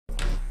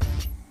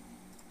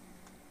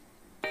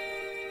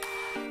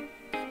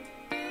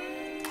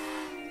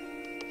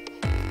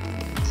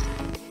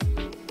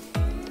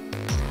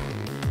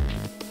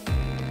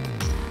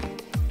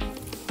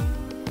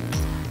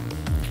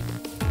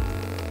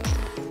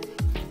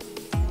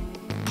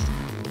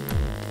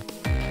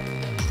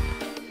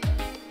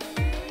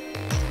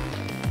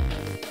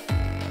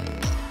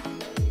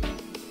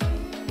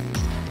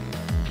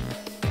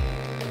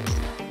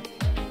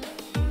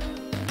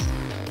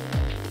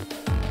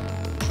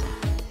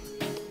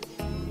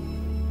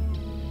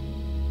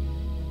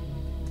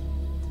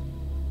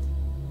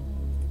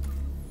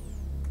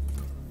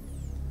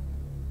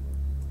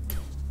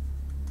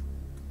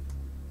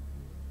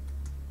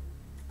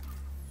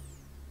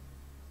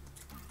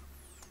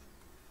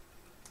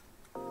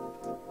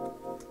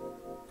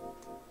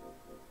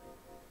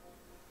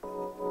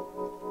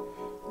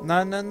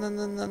No, no, no,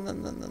 no, no, no,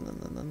 no, no, no,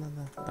 no, no,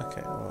 no.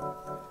 Okay, well.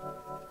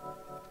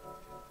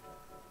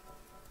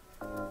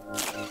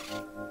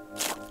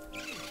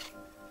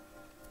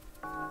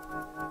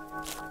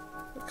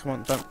 Come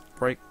on, don't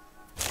break.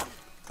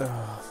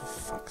 Oh, for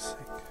fuck's sake.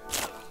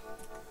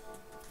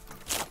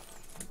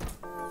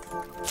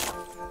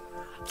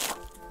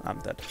 I'm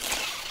dead.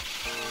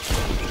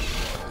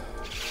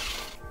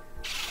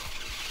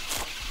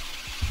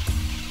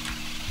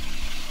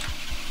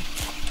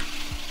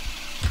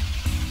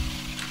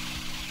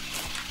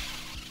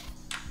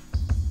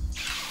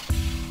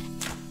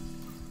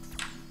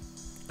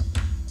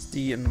 It's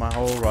eaten my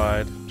whole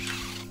ride.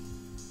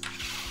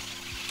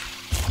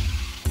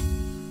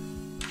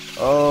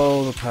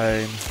 Oh, the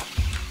pain.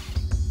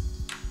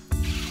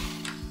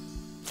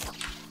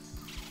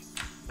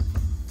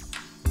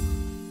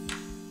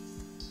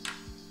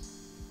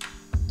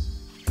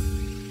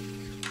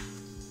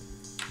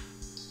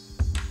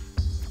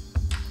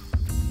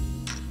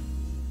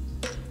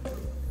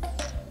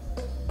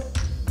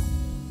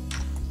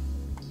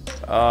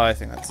 Oh, I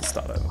think that's the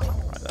start over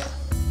right there.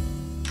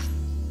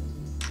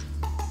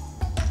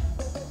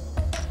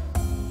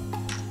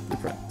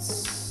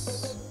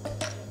 Blueprints.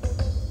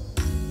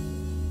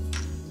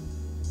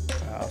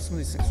 Wow, some of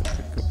these things are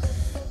pretty cool.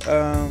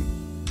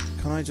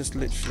 Can I just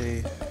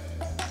literally...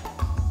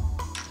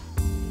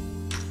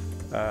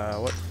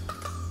 what?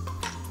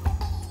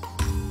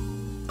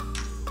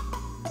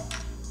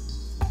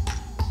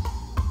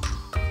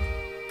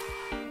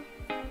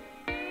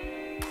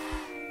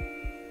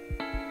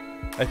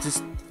 I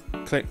just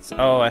clicked...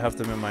 Oh, I have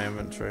them in my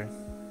inventory.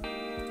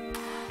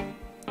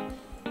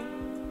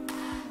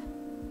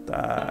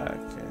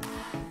 Okay.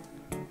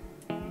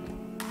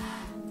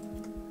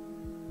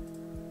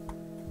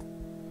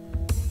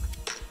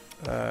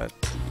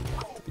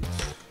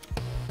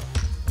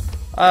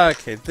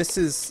 Okay, this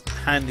is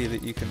handy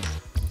that you can...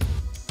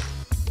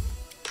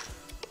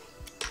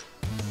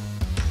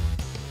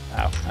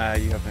 Ow.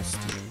 You have no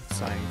steam,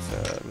 so I need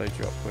to load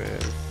you up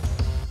with...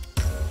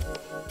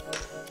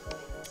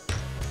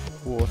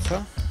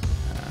 water.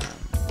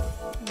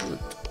 Wood.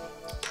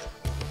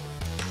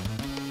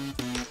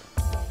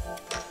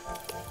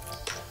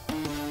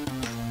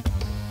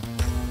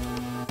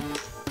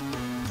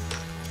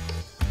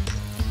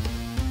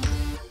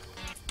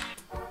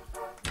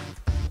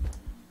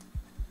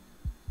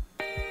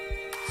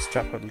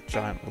 Strap a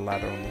giant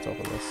ladder on the top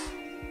of this,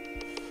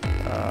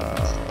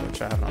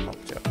 which I haven't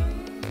unlocked yet.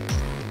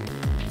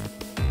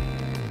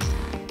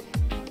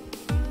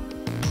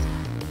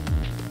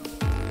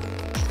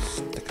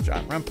 Stick a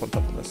giant ramp on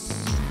top of this.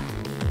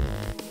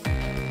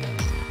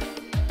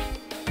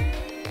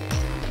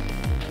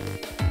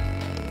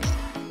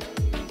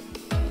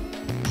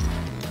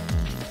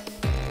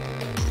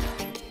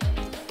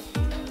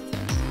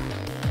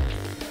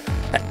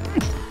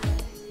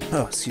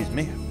 Oh, excuse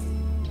me.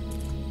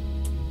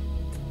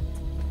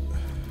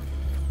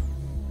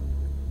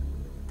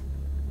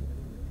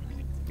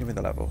 Give me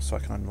the level so I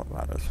can unlock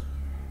ladders.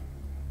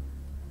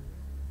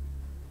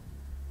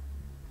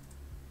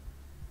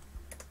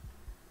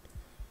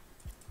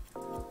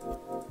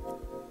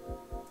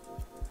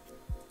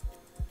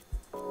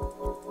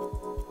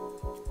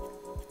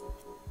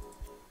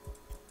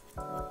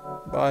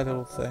 Bye,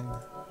 little thing.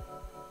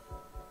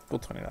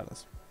 Build 20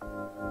 ladders.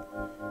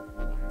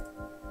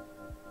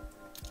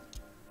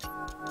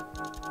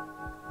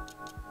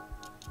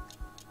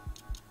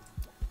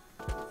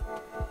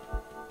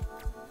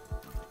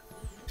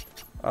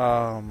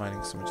 Oh,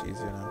 mining's so much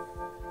easier now.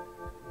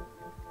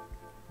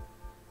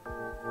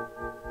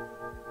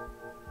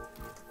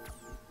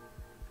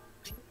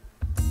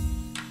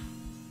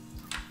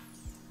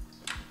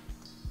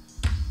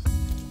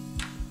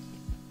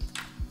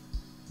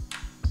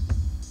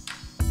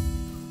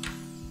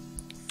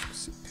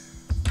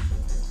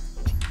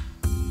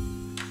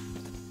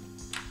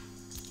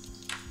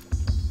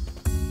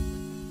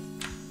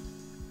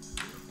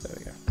 There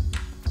we go.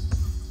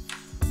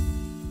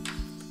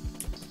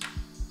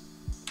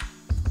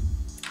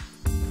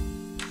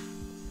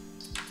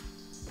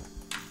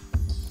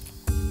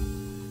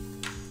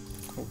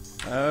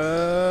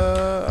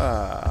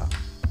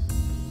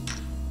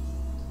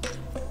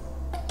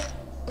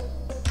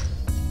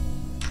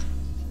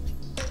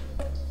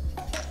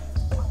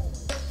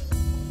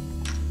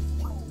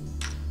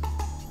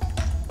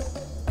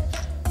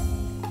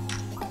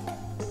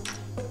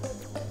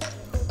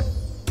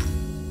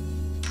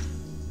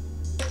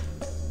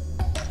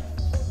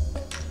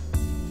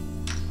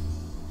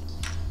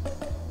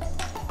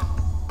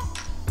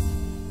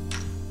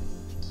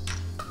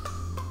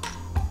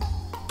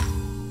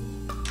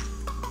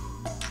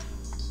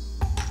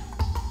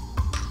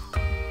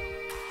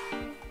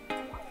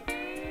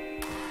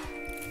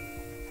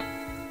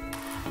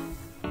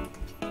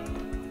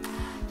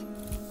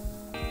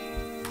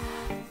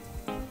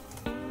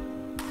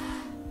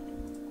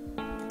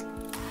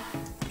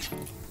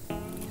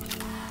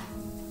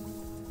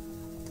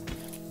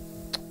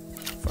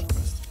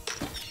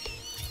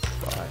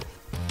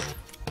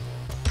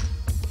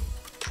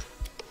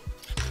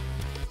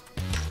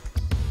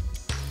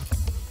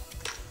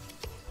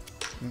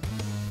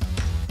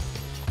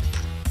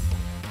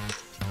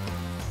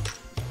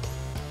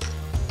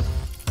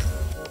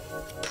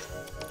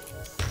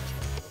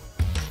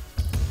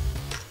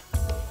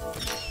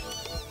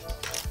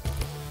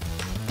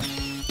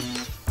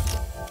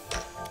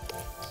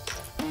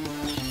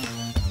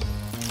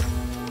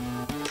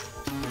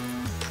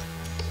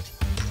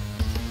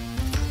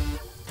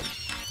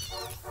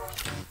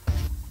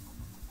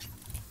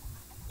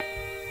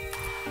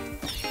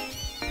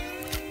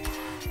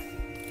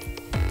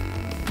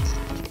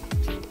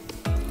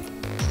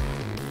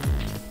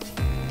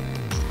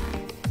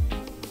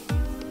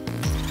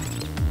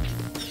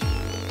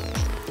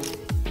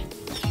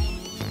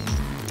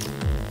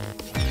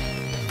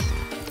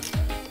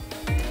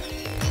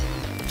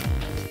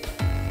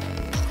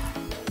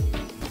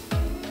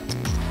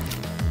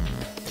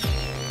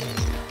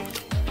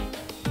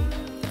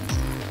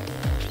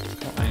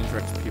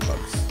 XP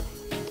bugs.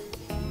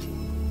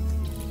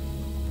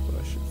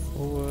 Push it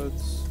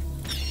forwards.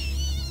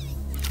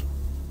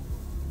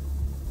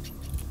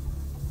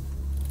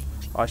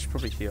 I should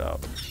probably heal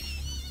up.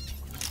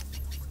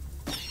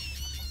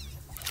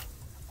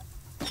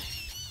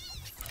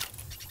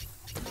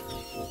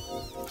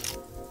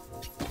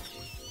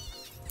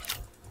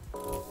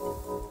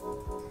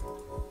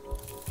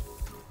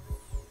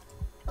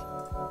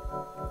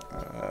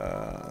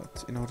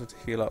 In order to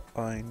heal up,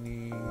 I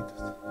need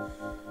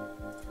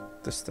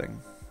this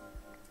thing.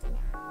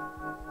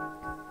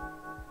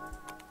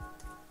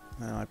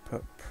 Then I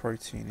put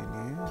protein in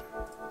you.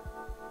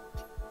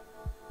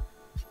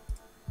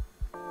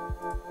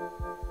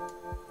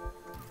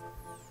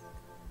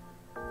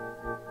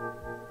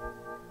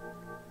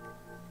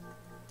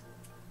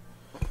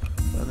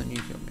 And then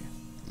you heal me.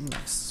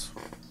 Nice.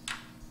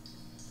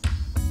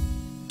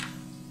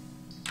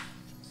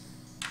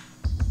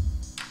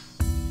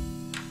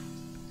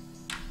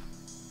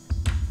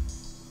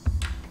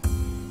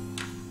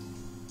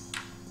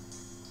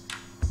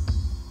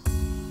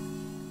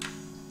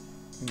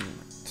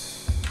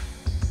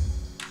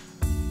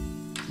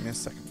 Give me a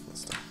second for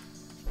this stuff.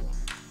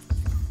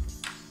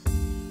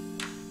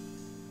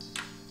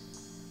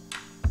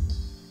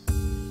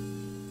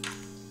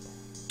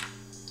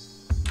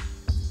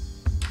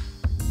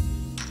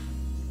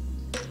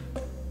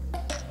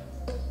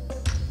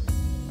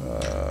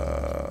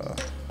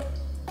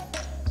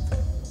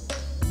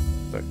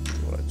 Don't do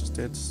what I just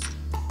did. Just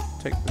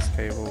take this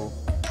cable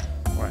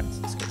right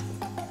into this cable.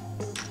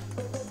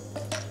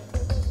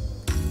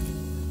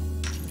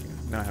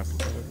 Now I have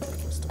control over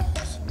this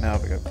stuff. So now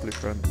we go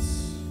blueprints.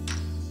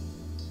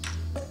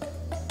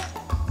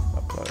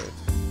 Upload.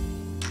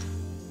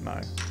 No, I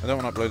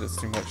don't want to upload it to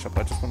Steam Workshop.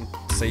 I just want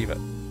to save it.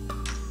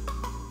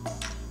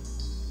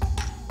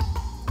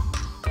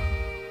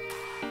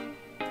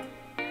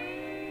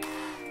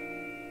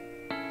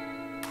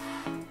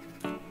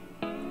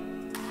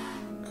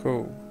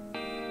 Cool.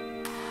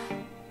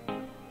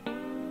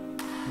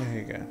 There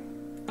you go.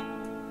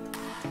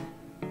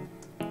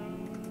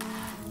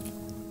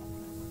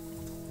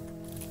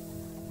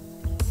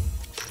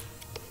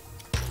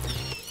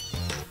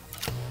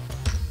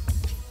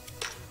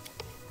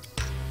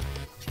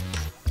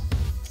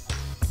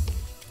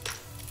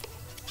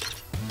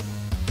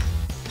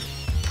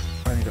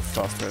 I need a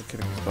fast way of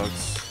killing these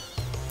bugs.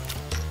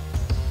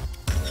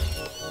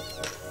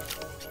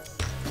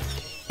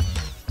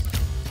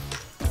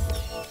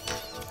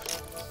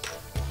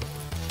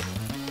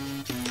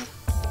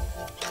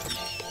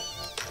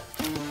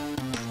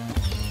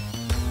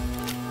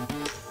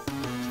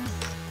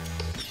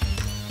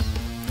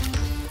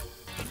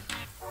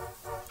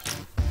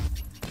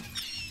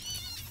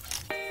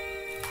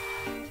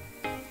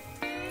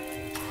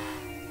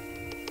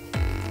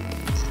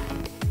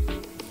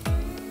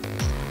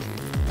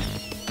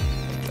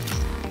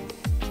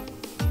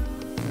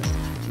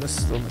 This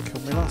is the one that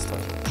killed me last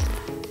time.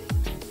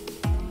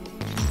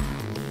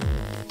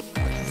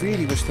 I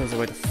really wish there was a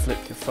way to flip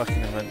your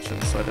fucking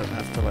invention so I don't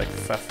have to like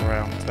faff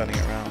around turning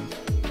it around.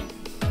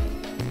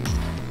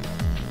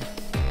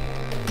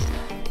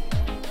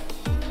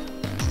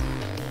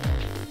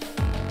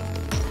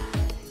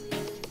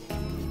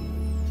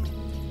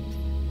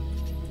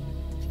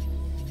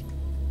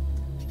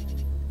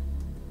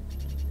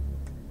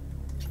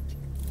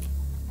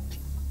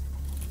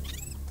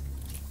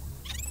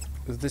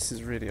 Because this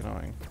is really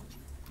annoying.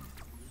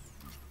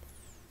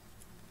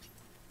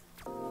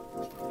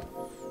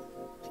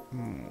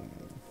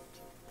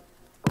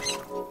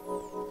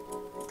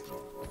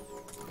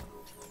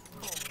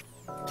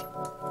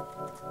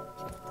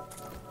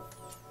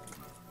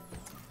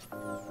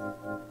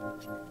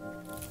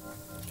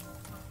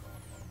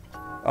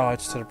 Oh, I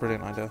just had a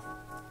brilliant idea.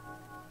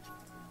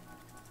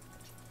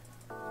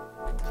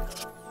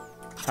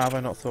 How have I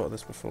not thought of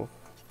this before?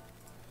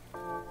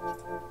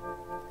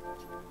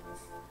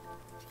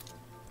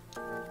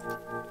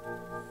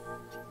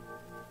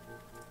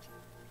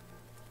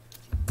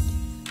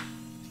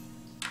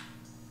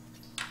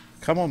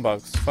 Come on,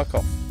 bugs. Fuck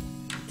off.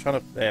 I'm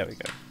trying to... There we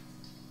go.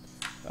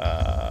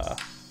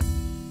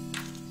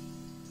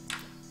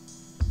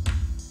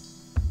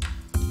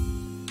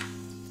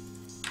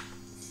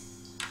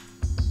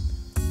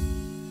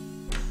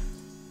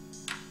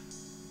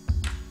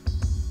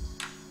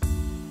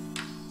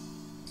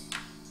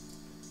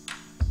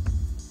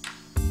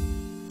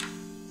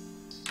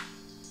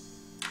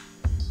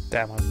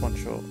 Damn, I'm one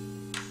short.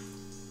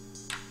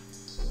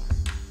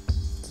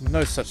 There's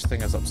no such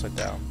thing as upside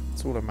down.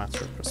 It's all a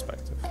matter of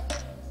perspective.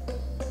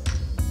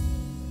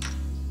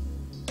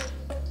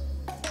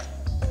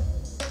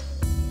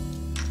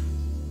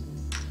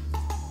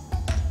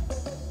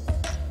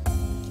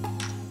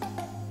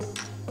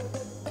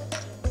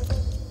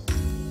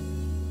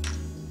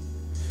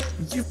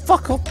 You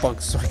fuck off,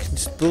 bugs, so I can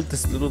just build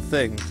this little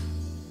thing.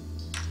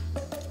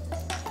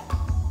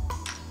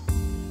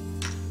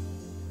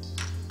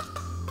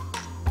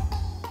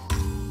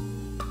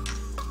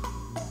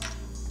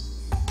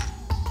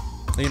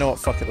 You know what?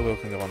 Fuck it, the wheel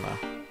can go on there.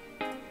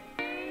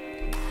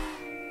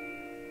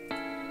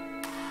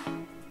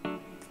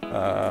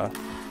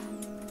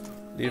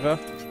 Lever?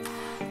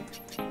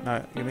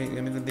 No, give me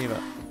the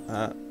lever.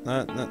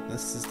 No,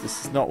 this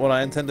is not what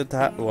I intended to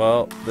happen.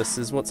 Well, this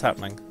is what's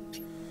happening.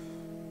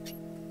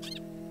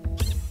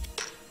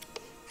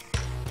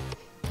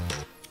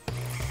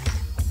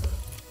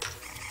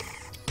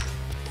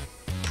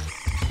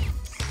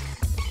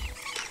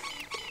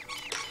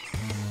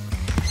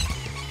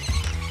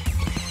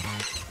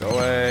 Go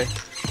away.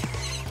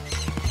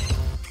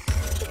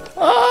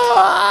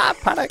 Ah!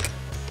 Panic!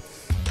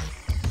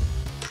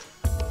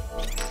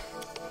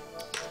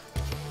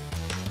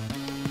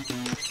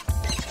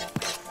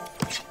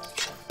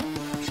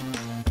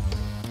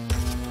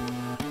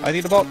 I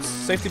need a box.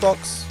 Safety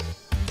box.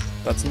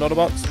 That's not a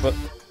box, but...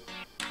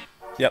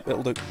 Yep,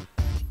 it'll do.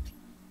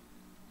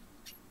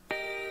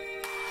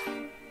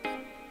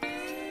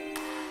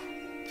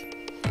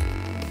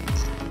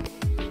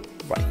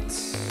 Right.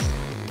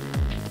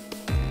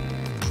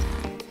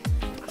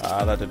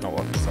 Ah, that did not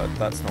work inside.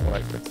 That's not what I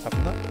expected to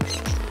happen there.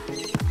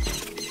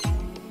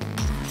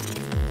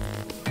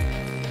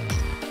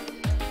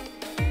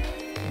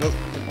 Nope,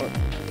 didn't work.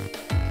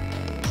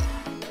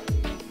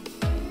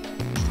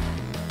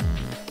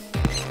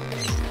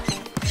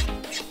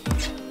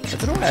 I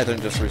don't know why I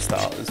don't just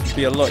restart. This would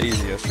be a lot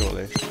easier,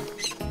 surely.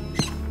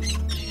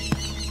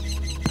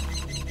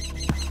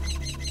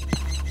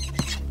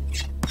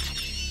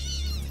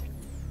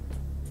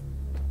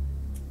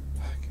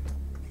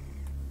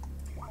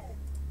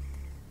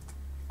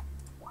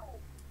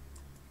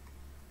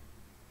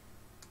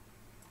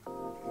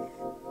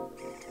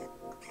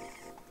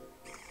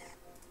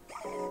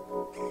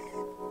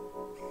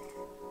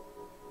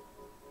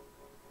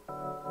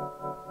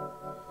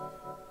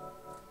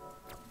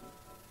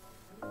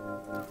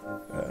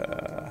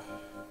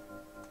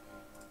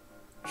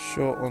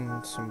 Short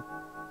on some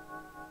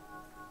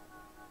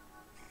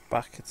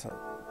back attack.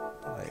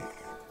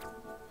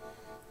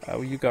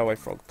 Will you go away,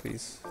 frog,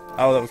 please?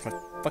 Oh, that was my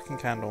fucking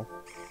candle.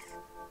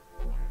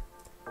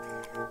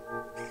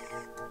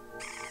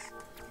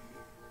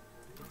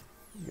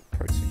 You get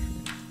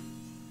protein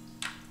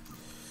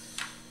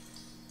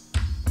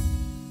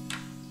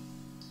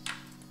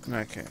from me.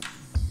 Okay.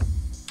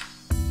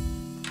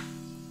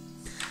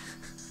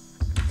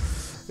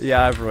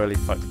 Yeah, I've really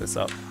fucked this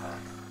up.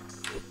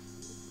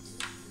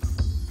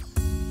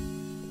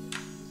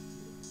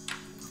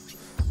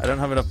 I don't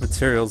have enough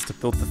materials to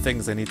build the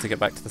things I need to get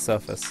back to the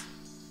surface.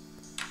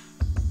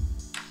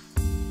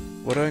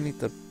 What do I need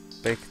the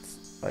baked...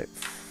 like,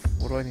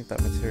 what do I need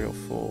that material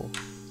for?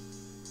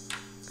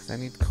 Because I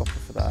need copper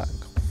for that and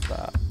copper for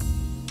that.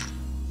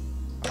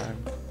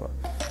 Copper.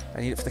 I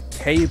need it for the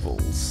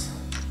cables.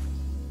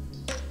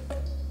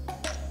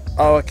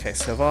 Oh, okay,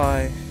 so if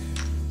I...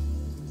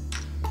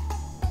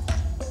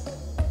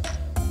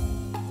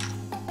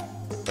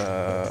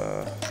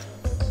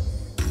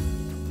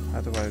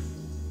 how do I...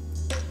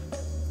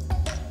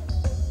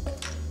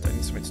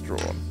 something to draw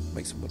on.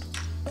 Make some wood.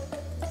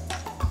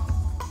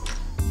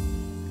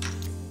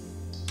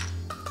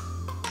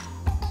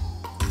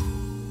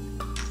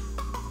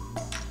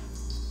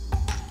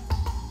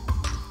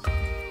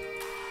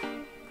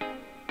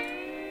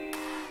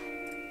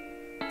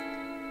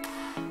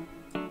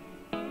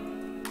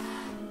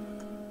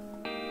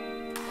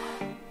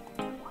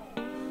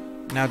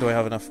 Now do I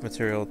have enough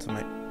material to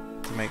make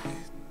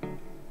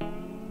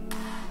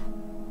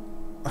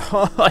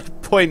like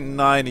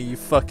 0.9, are you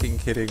fucking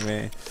kidding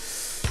me?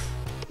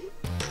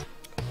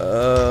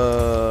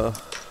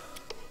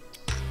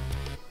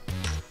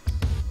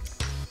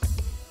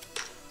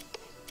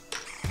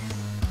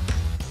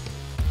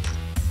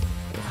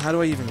 How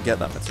do I even get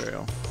that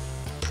material?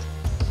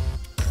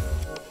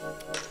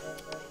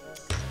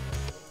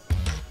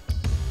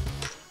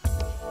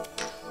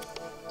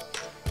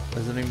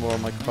 Is there any more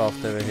on my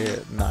craft over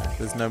here? No,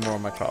 there's no more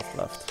on my craft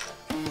left.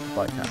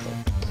 By candle.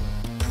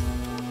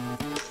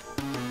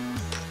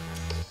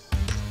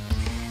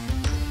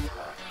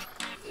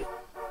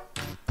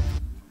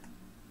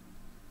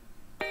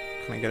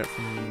 Can I get it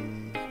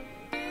from...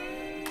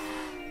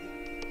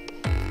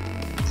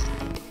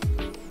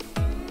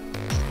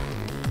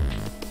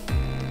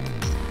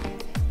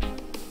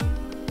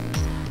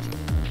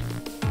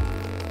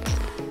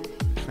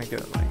 Can I get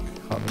it, like,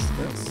 harvest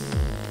this?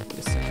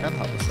 Yes, I can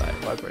harvest that.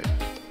 Vibrate.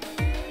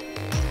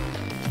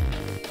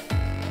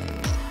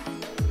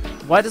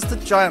 Why does the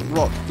giant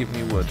rock give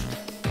me wood?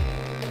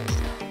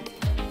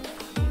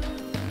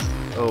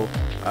 Oh,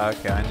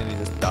 okay, I nearly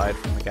just died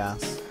from the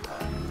gas.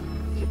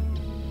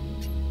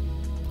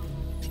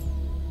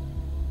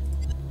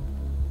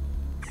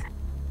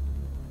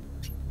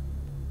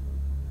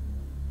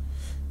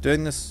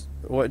 Doing this...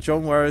 What,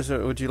 John, where is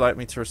it? Would you like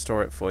me to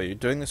restore it for you?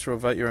 Doing this will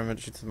revert your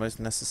inventory to the most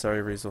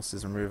necessary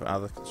resources and remove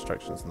other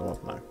constructions in the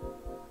world. No.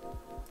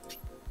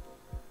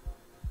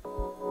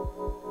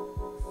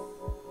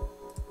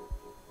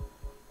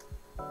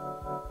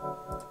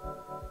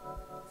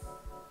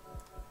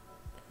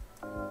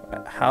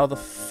 Right, how the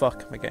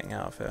fuck am I getting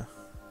out of here?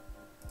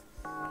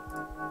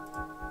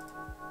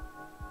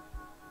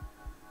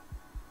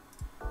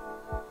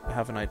 I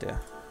have an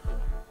idea.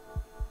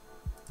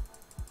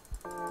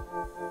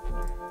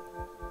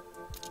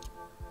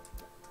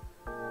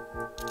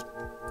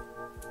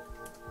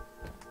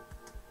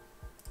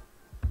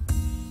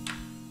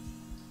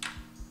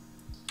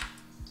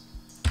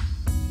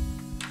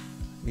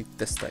 Need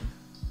this thing.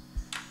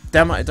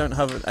 Damn it, I don't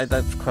have it.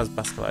 That requires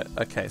Basculite.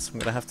 Okay, so I'm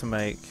going to have to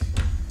make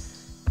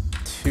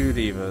 2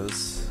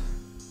 levers.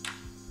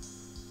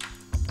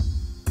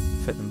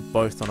 Fit them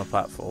both on a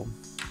platform.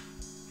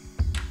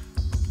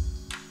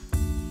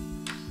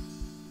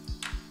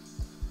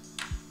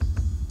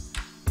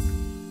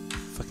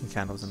 Fucking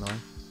candle's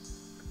annoying.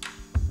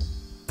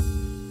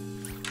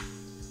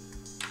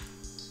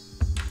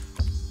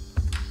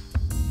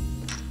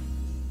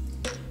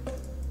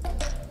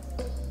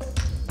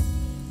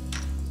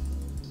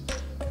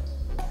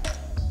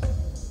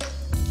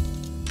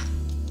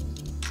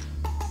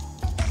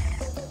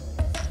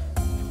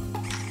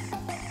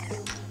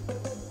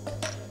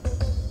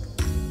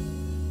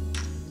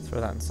 Throw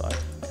that inside.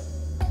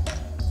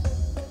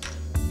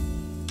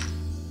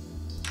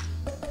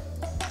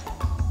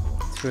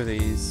 Two of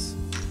these.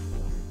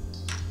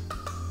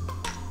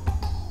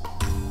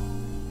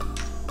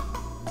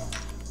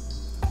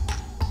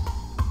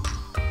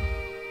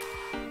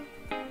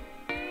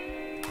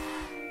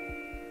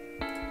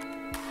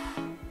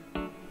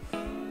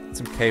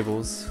 Some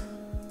cables.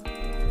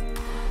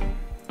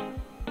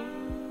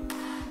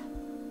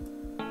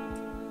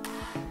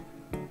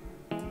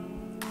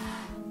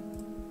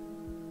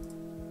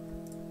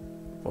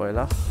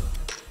 Boiler.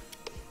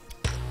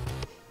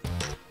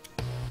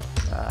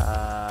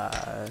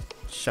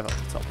 Shove it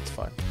on the top, it's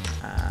fine.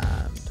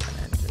 And an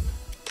engine.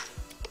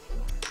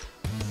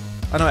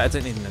 Oh no, wait, I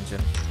don't need an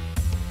engine.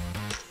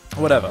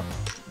 Whatever.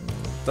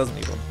 Doesn't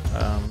need one.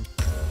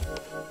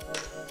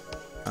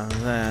 And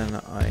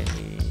then I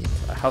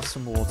have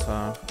some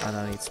water, and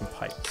I need some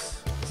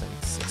pipes. Because I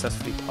need to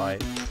successfully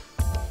pipe.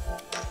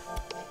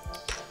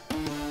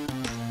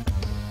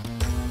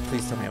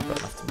 Please tell me I've got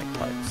enough to make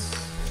pipes.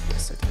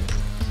 Yes, I do.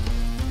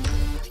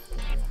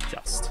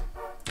 Just.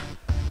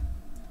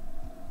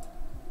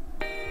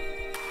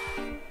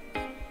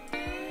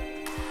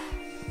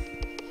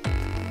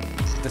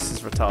 This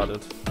is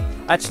retarded.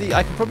 Actually,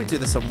 I can probably do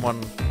this on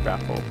one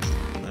grapple.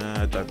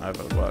 I don't know if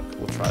it'll work.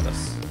 We'll try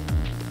this.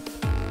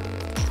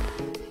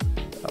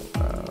 The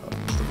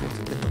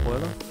water in the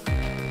boiler.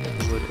 Get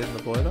the wood in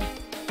the boiler.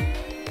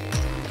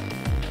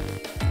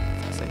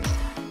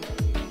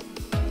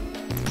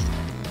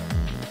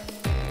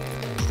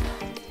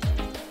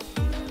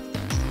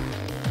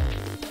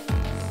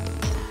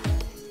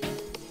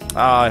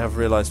 I have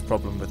realised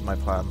problem with my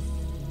plan.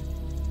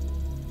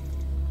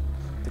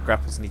 The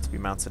grapples need to be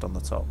mounted on the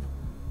top.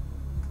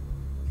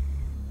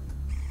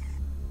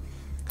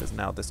 Because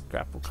now this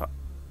grapple cut.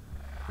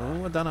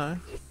 Oh, I don't know.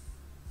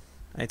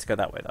 I need to go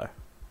that way though.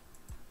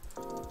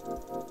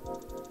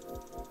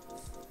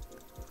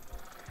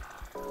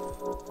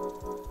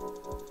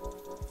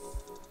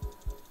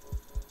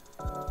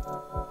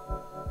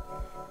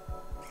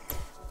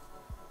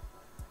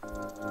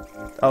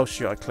 Oh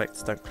shoot, I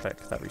clicked. Don't click.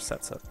 That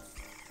resets it.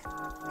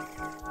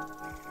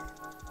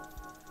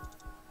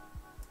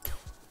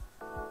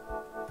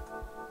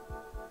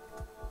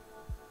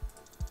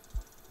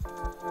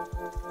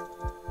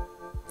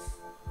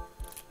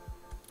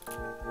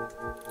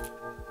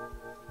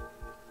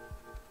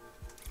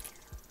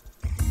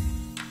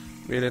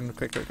 Reel in,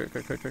 quick,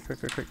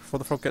 before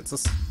the frog gets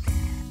us.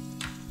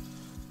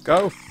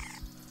 Go!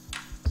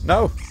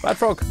 No! Bad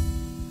frog!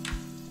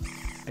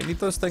 I need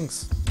those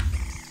things.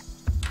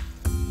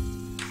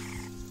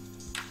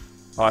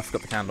 Oh, I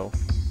forgot the candle.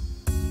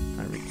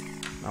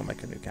 I'll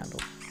make a new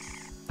candle.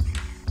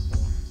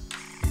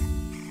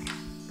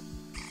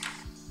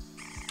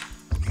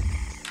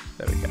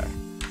 There we go.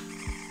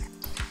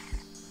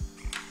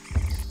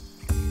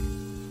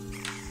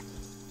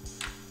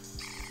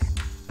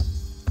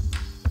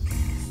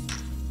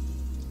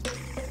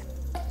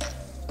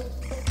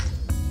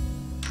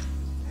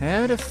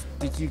 How the f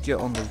did you get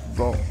on the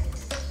rock?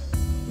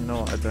 You know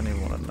what, I don't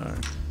even want to know.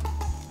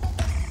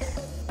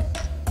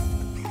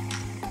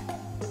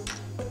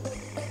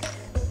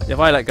 If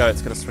I let go,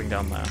 it's going to swing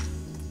down there.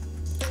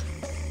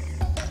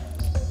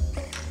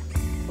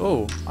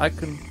 Oh, I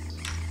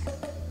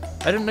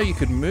didn't know you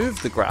could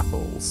move the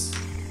grapples.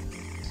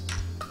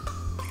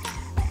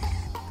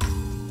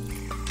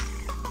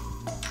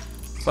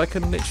 So I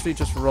can literally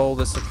just roll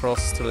this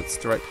across till it's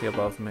directly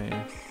above me.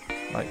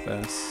 Like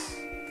this.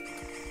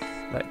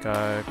 Let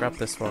go, grab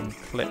this one,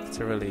 click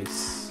to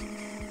release,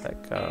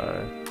 let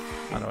go.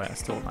 Oh no, wait, I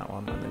still want that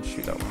one, and then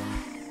shoot that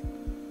one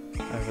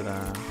over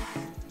there.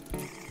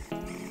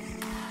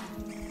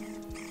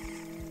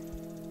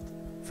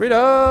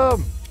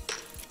 Freedom!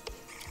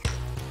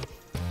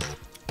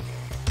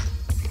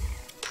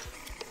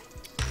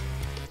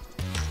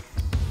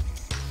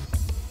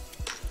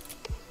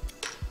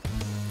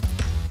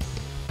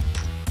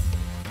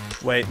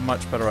 Wait,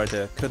 much better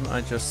idea. Couldn't I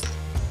just...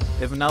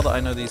 Even now that I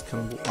know these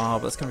can... Oh, but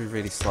that's going to be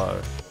really slow.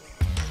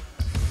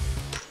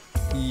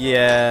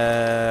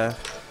 Yeah...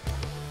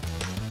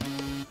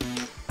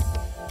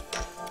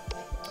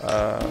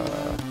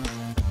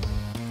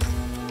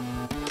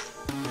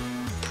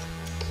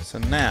 So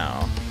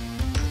now...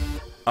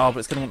 Oh, but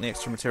it's going to want the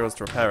extra materials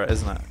to repair it,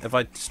 isn't it? If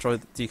I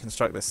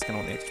deconstruct this, it's going to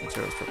want the extra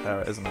materials to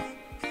repair it, isn't it?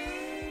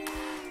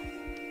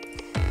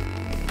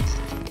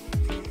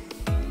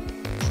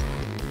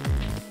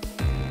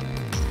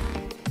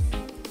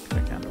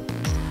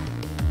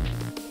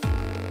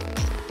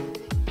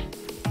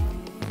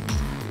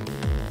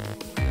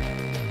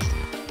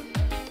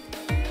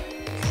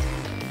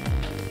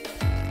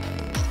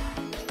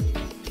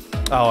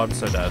 Oh, I'm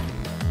so dead.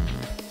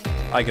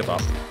 I give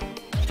up.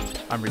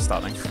 I'm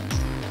restarting.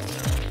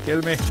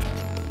 Kill me.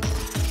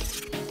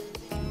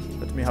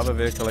 Let me have a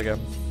vehicle again.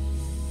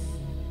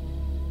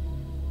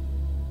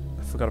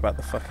 I forgot about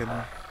the fucking...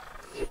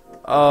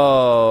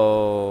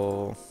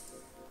 Oh.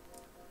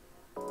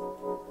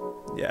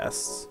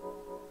 Yes.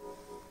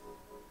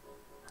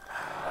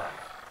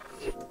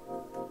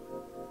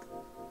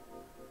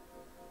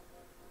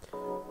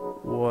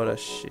 What a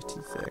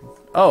shitty thing.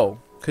 Oh,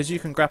 because you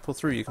can grapple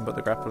through, you can put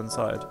the grapple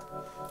inside.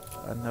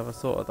 I never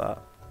thought of that.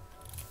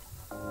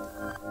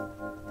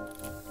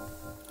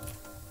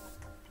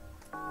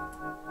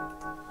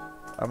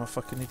 I'm a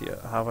fucking idiot.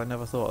 How have I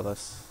never thought of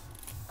this?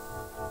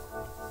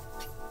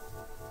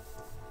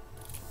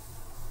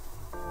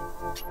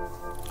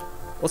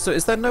 Also,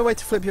 is there no way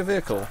to flip your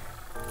vehicle?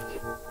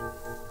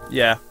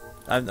 Yeah.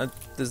 And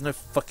there's no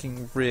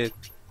fucking rear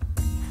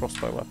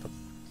crossbow weapon.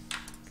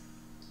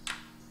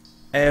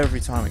 Every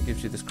time it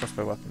gives you this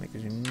crossbow weapon, it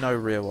gives you no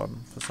rear one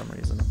for some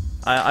reason.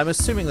 I'm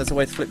assuming there's a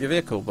way to flip your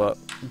vehicle, but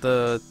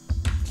the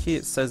key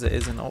it says it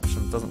is an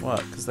option doesn't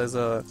work, because there's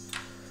a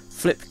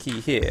flip key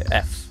here,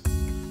 F,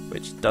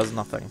 which does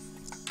nothing.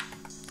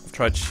 I've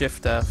tried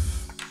Shift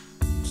F,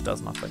 which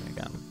does nothing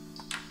again.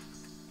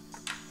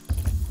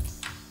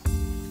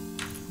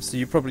 So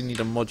you probably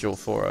need a module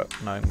for it,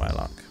 knowing my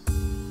luck.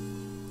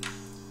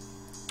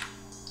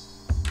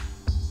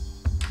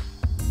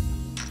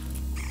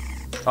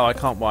 Oh, I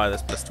can't wire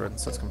this blister in,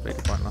 so it's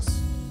completely pointless.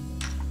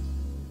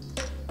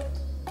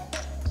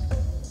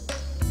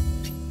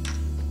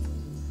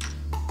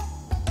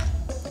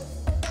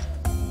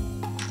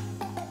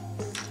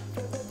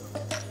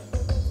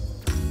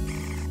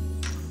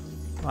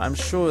 I'm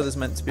sure there's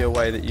meant to be a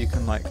way that you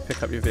can like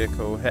pick up your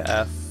vehicle, hit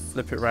F,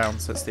 flip it round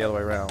so it's the other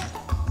way round.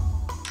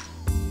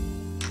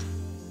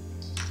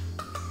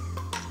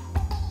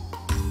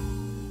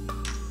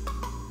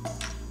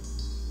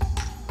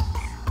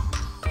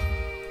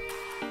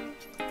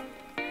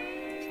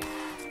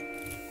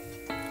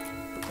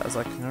 As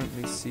I can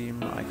currently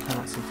seem, I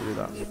cannot seem to do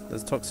that.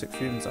 There's toxic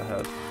fumes I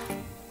heard.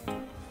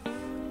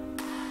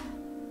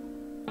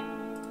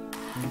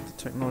 Need the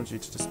technology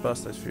to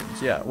disperse those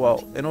fumes. Yeah,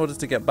 well, in order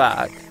to get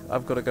back,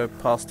 I've got to go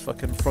past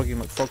fucking Froggy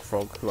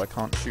McFrogfrog, who I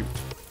can't shoot.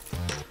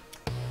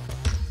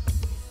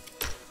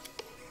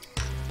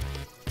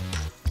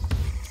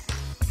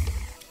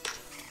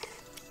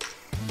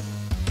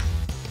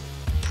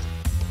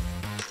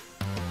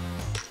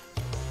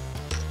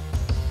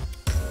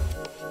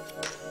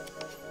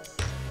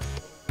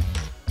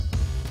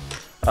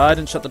 I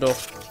didn't shut the door.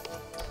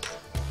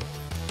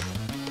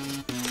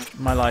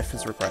 My life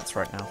is regrets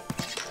right now.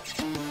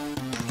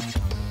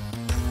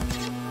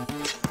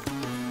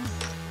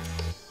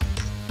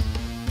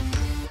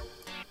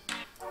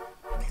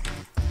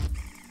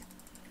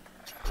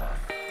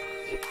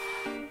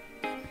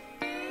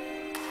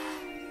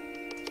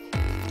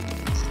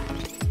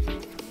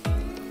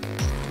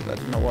 That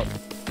did not work.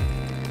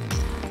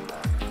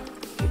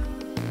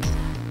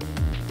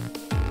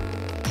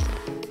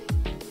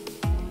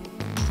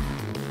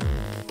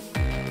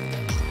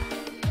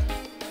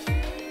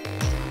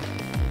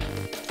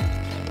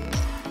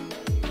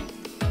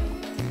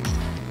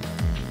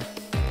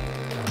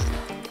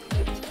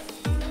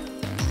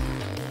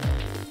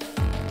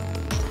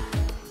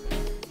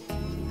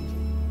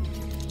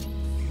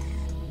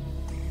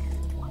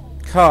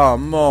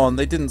 Come on,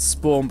 they didn't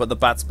spawn, but the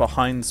bats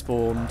behind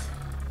spawned.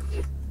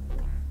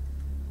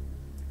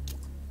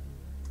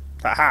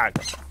 Haha,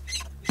 gotcha.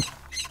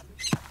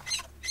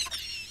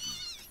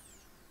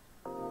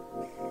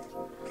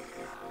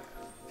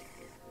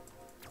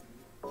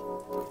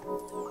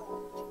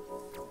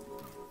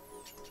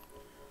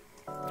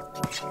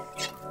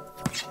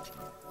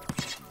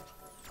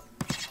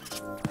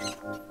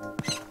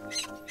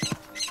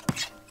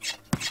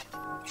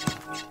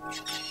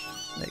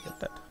 They get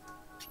dead.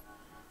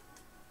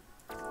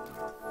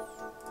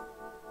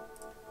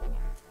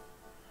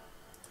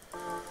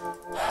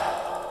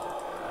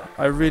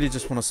 I really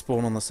just want to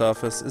spawn on the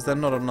surface. Is there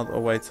not another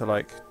way to,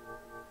 like...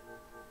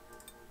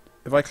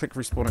 If I click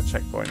respawn at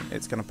checkpoint,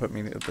 it's going to put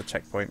me at the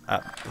checkpoint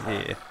at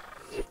here.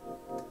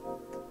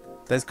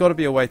 There's got to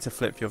be a way to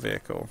flip your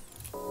vehicle.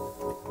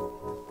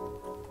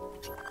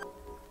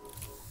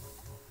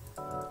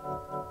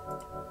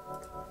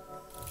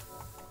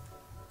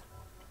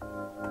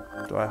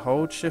 Do I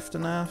hold Shift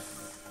and F?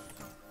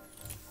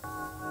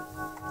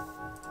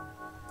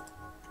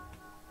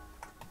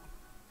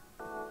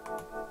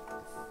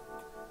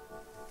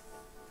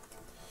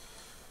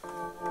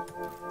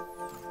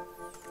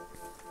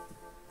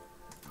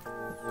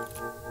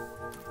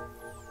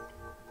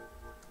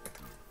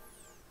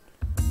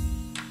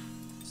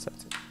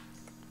 Setting.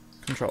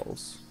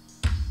 Controls.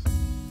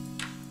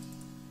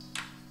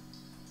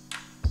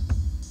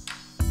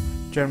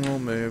 General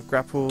move,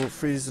 grapple,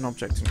 freeze an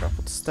object in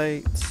grappled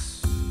state.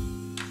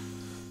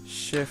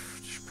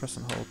 Shift, press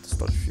and hold to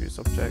dodge fuse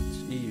object.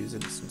 E use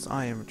instance,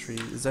 I am retreat,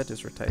 Z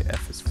is rotate,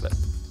 F is flip.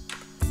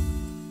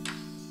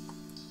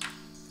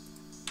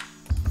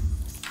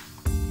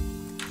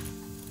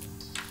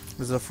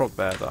 There's a frog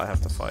there that I have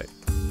to fight.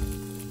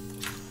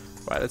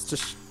 Right, let's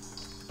just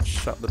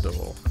shut the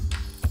door.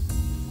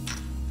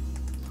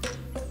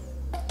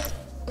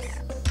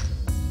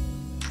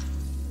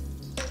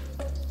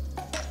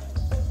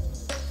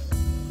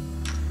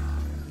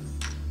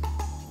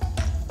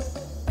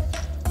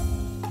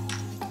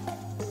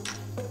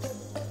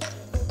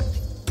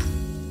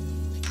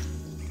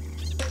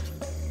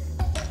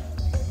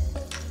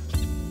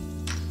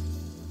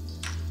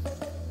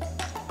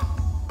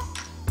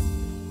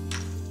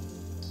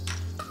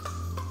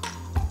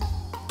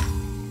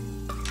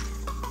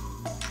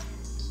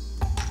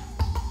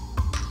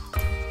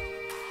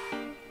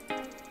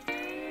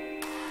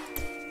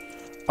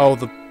 Oh,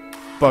 the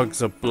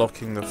bugs are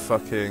blocking the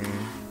fucking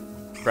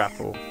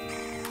grapple.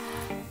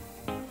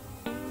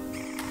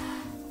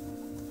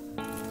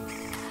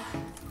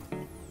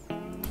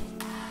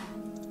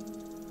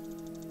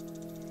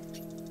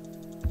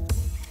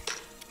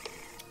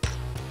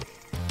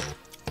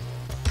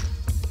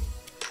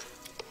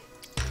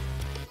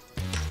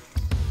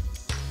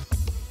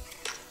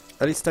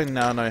 At least I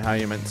now know how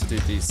you're meant to do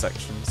these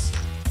sections.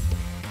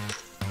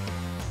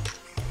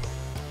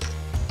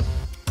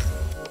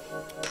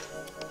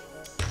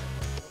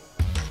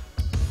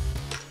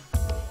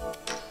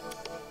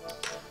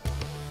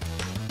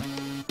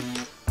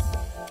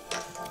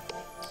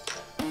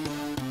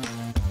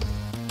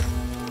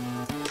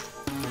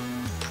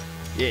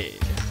 Yeah,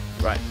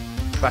 right,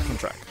 back on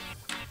track.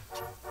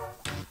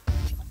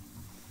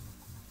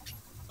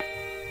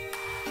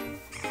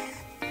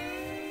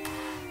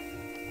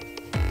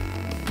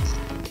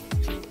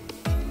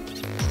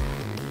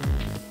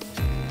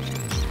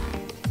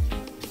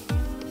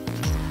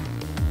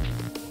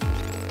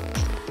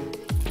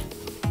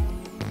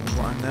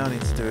 What I now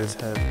need to do is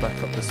head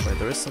back up this way.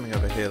 There is something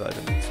over here that I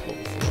didn't explore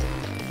before.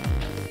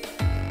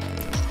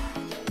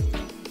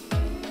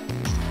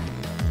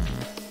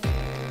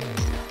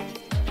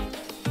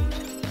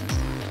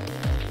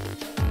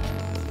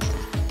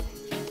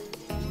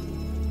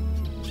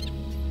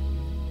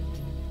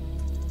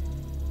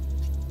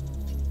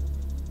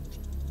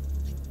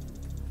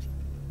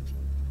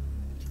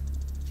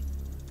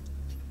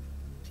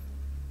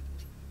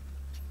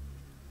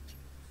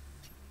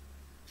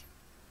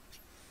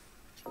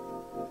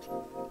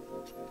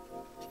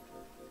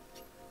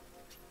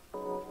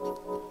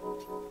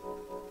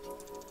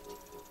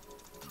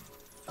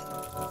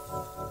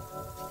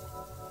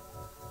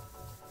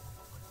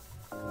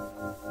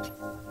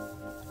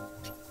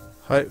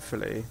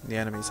 Hopefully, the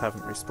enemies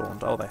haven't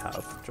respawned. Oh, they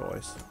have.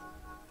 Joys.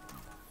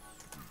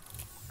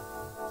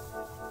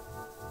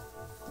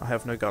 I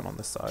have no gun on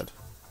this side,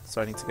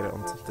 so I need to get it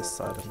onto this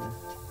side of me.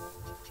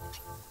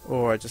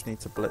 Or I just need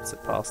to blitz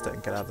it past it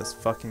and get out of this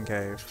fucking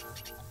cave.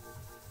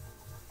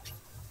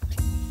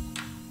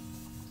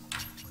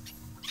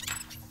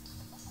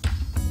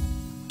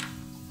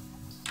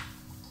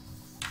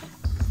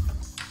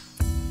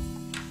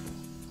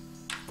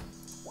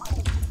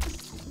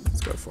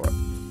 Let's go for it.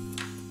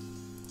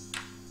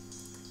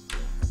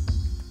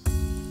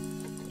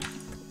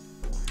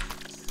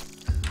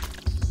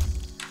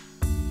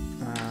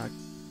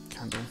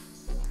 Candle.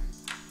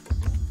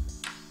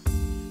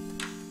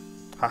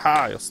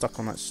 Haha, you're stuck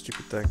on that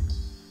stupid thing.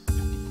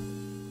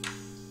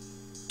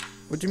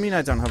 What do you mean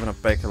I don't have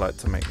enough Bakelite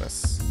to make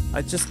this?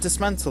 I just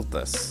dismantled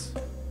this.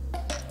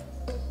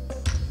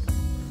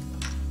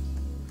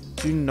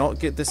 Do you not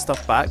get this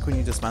stuff back when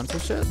you dismantle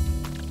shit?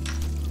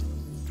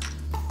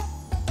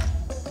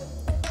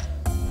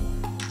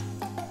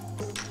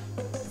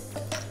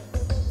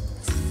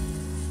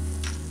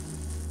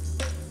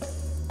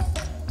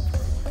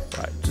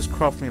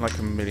 Craft me like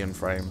a million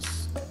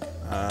frames.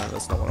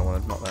 That's not what I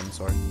wanted, not them,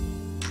 sorry.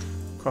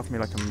 Craft me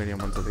like a million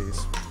ones of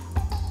these.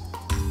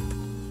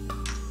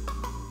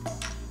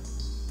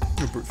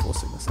 We're brute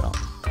forcing this out.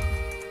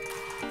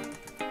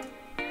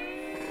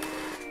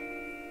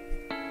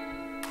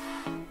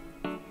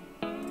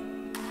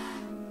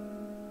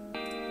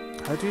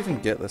 How do you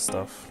even get this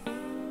stuff?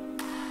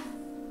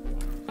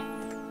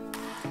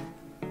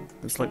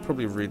 It's like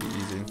probably really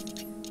easy.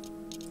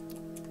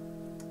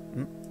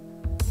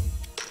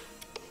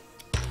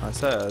 I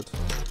said,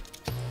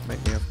 make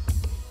me a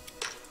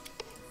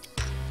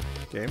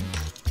game.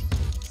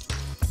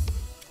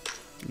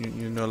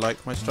 You know,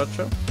 like my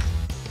structure?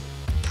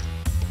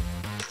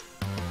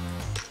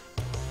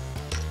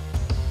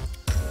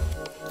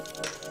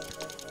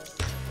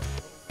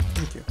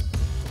 Thank you.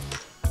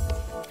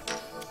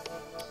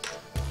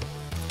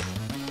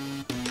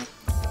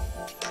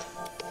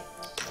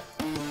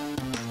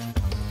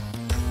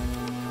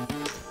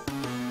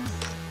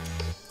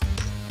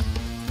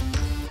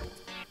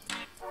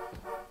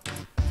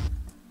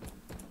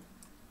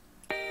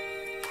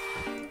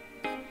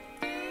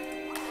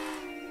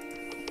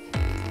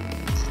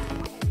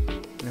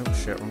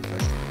 Shit, wrong thing.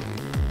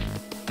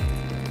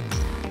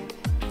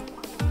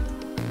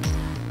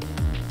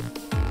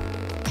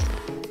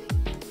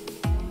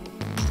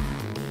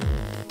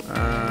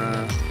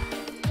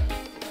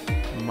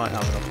 Might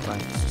have enough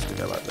planks just to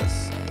go like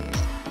this.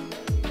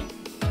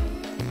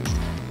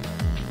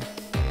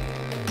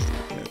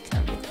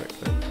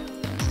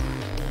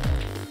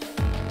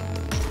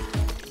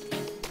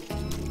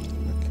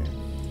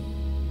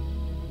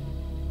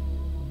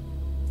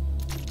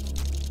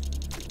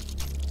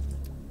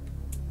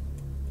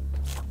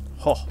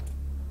 Ho!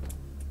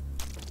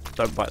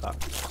 Don't bite that.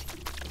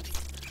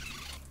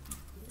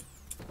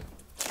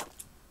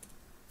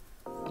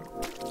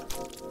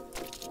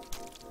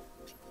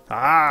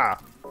 Ah!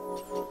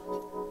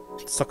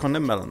 Suck on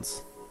them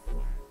melons.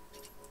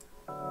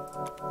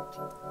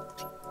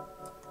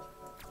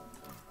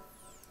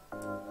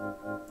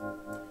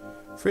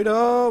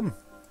 Freedom!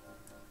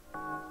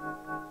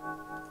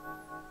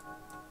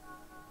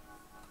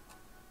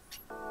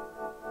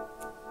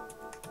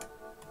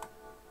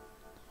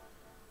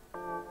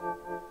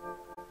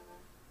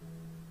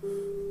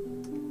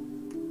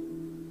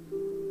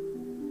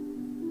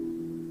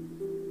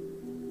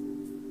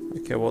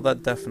 Okay, well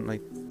that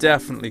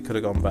definitely could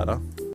have gone better.